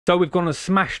So we've gone and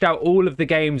smashed out all of the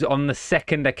games on the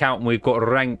second account, and we've got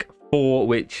rank 4,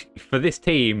 which for this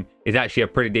team is actually a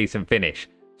pretty decent finish.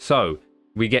 So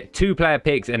we get 2 player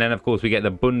picks, and then of course we get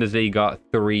the Bundesliga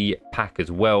 3 pack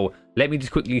as well. Let me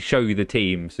just quickly show you the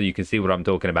team so you can see what I'm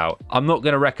talking about. I'm not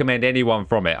going to recommend anyone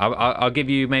from it. I'll give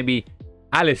you maybe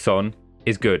Alisson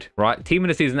is good, right? Team of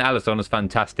the season Alisson is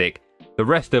fantastic. The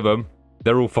rest of them,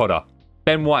 they're all fodder.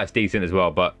 Ben White's decent as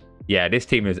well, but yeah, this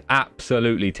team is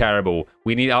absolutely terrible.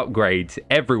 We need upgrades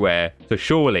everywhere, so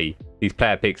surely these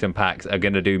player picks and packs are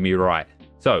going to do me right.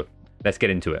 So let's get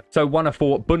into it. So 1 of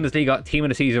 4 Bundesliga team of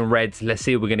the season Reds. Let's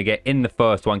see what we're going to get in the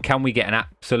first one. Can we get an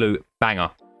absolute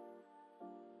banger?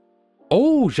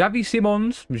 Oh, Xavi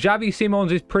Simons. Xavi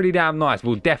Simons is pretty damn nice.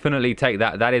 We'll definitely take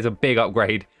that. That is a big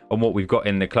upgrade on what we've got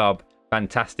in the club.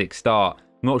 Fantastic start.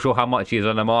 Not sure how much he is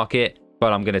on the market,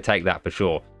 but I'm going to take that for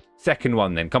sure. Second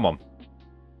one then. Come on.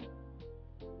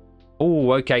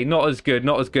 Oh, okay. Not as good.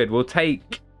 Not as good. We'll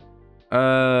take...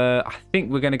 I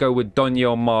think we're going to go with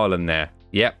Daniel Marlon there.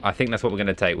 Yep, I think that's what we're going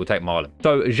to take. We'll take Marlon.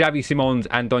 So Xavi Simons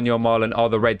and Daniel Marlon are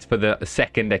the Reds for the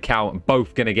second account.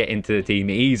 Both going to get into the team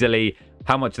easily.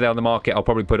 How much are they on the market? I'll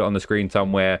probably put it on the screen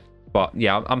somewhere. But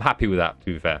yeah, I'm happy with that, to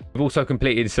be fair. We've also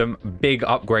completed some big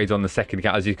upgrades on the second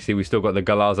account. As you can see, we've still got the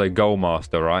Galazzo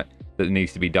Goalmaster, right? That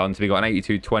needs to be done. So we've got an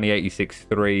 82, 20, 86,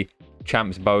 3.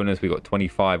 Champs bonus. We've got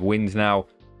 25 wins now.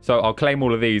 So I'll claim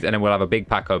all of these and then we'll have a big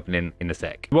pack opening in a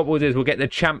sec. What we'll do is we'll get the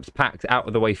Champs packs out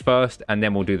of the way first and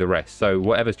then we'll do the rest. So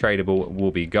whatever's tradable will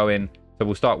be going. So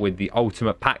we'll start with the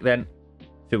Ultimate pack then. See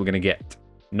what we're going to get.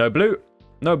 No blue.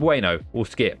 No bueno. We'll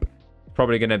skip.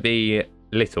 Probably going to be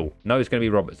Little. No, it's going to be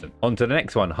Robertson. On to the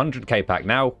next one. 100k pack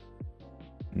now.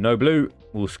 No blue.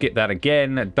 We'll skip that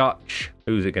again. Dutch.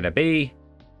 Who's it going to be?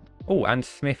 Oh, and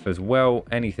Smith as well.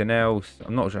 Anything else?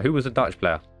 I'm not sure. Who was a Dutch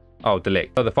player? Oh, De Ligt.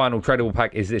 So the final tradable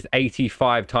pack is this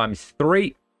 85 times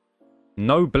 3.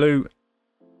 No blue.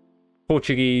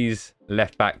 Portuguese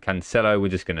left back Cancelo. We're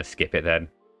just going to skip it then.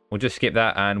 We'll just skip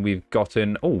that. And we've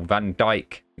gotten... Oh, Van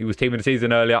Dijk. He was team of the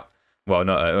season earlier. Well,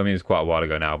 not. I mean, it's quite a while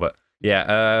ago now, but...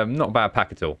 Yeah, not a bad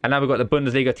pack at all. And now we've got the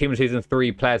Bundesliga Team of the Season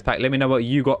 3 Players Pack. Let me know what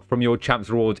you got from your Champs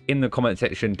rewards in the comment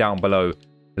section down below.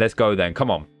 Let's go then.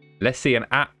 Come on. Let's see an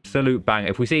absolute bang.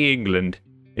 If we see England,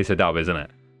 it's a dub, isn't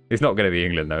it? It's not going to be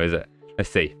England, though, is it?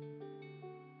 Let's see.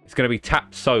 It's going to be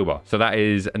Tap Sober. So that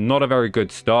is not a very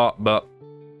good start, but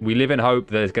we live in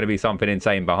hope there's going to be something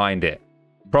insane behind it.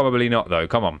 Probably not, though.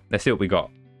 Come on. Let's see what we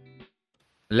got.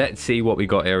 Let's see what we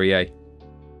got here, EA.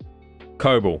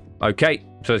 Kobel. Okay.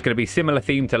 So it's going to be similar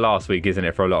theme to last week, isn't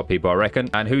it, for a lot of people, I reckon.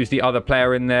 And who's the other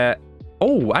player in there?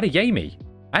 Oh, Adeyemi.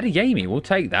 Adeyemi, we'll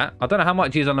take that. I don't know how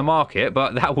much he's on the market,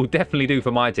 but that will definitely do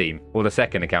for my team. Or the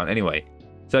second account, anyway.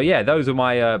 So, yeah, those are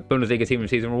my Bundesliga Team of the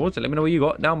Season rewards. So let me know what you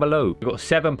got down below. We've got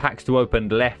 7 packs to open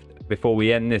left before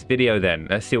we end this video then.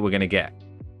 Let's see what we're going to get.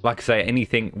 Like I say,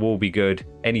 anything will be good.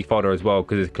 Any fodder as well,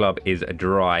 because this club is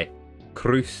dry.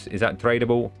 Cruz, is that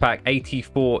tradable? Pack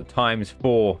 84 times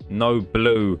 4. No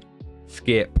blue.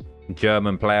 Skip.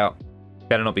 German player.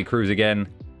 Better not be Cruz again.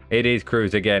 It is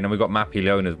Cruz again. And we've got Mappy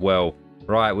Leone as well.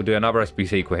 Right, we'll do another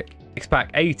SBC quick. Next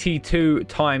pack, 82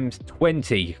 times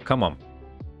 20. Come on.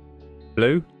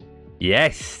 Blue?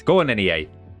 Yes. Go on, NEA.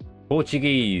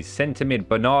 Portuguese. Centre mid.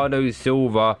 Bernardo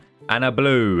Silva. And a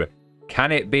blue.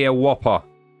 Can it be a whopper?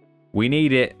 We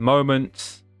need it.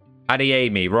 Moments.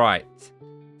 Adeyemi. Right.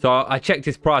 So I checked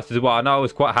his price as well. I know I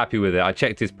was quite happy with it. I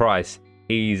checked his price.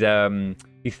 He's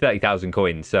 30,000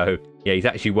 coins. So, yeah, he's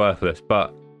actually worthless.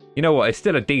 But you know what? It's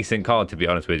still a decent card, to be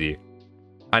honest with you.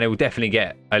 And it will definitely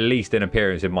get at least an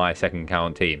appearance in my second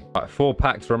count team. Right, 4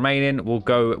 packs remaining. We'll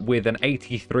go with an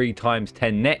 83 times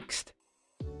 10 next.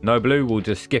 No blue. We'll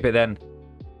just skip it then.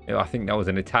 I think that was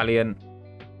an Italian.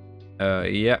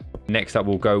 Yep. Next up,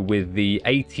 we'll go with the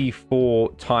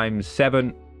 84 times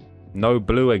 7. No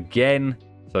blue again.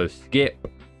 So skip.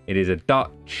 It is a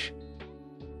Dutch.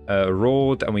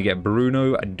 Rord. And we get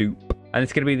Bruno a dupe. And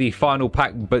it's going to be the final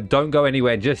pack. But don't go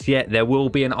anywhere just yet. There will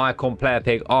be an icon player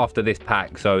pick after this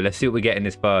pack. So let's see what we get in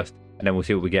this first. And then we'll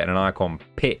see what we get in an icon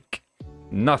pick.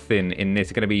 Nothing in this.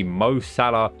 It's going to be Mo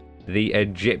Salah, the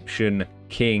Egyptian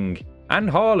king. And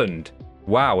Haaland.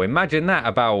 Wow. Imagine that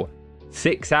about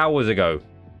 6 hours ago.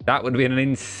 That would be an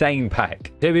insane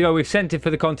pack. Here we go. We've sent it for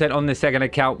the content on this second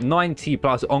account. 90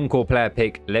 plus encore player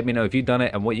pick. Let me know if you've done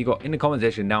it and what you got in the comment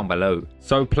section down below.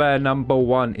 So player number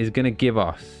 1 is going to give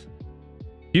us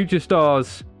Future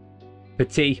Stars.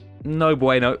 Petit. No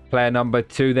bueno. Player number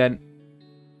 2 then.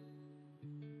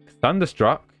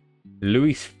 Thunderstruck.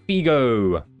 Luis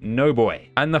Figo. No boy.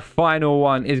 And the final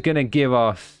one is going to give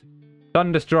us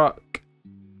Thunderstruck.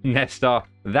 Nesta.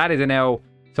 That is an L.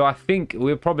 So I think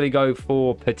we'll probably go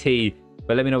for Petit,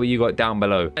 but let me know what you got down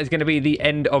below. It's going to be the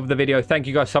end of the video. Thank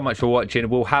you guys so much for watching.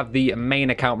 We'll have the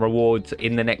main account rewards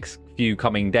in the next few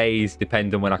coming days,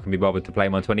 depending on when I can be bothered to play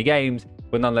my 20 games.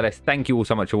 But nonetheless, thank you all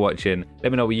so much for watching.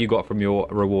 Let me know what you got from your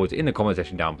rewards in the comment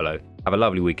section down below. Have a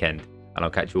lovely weekend, and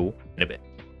I'll catch you all in a bit.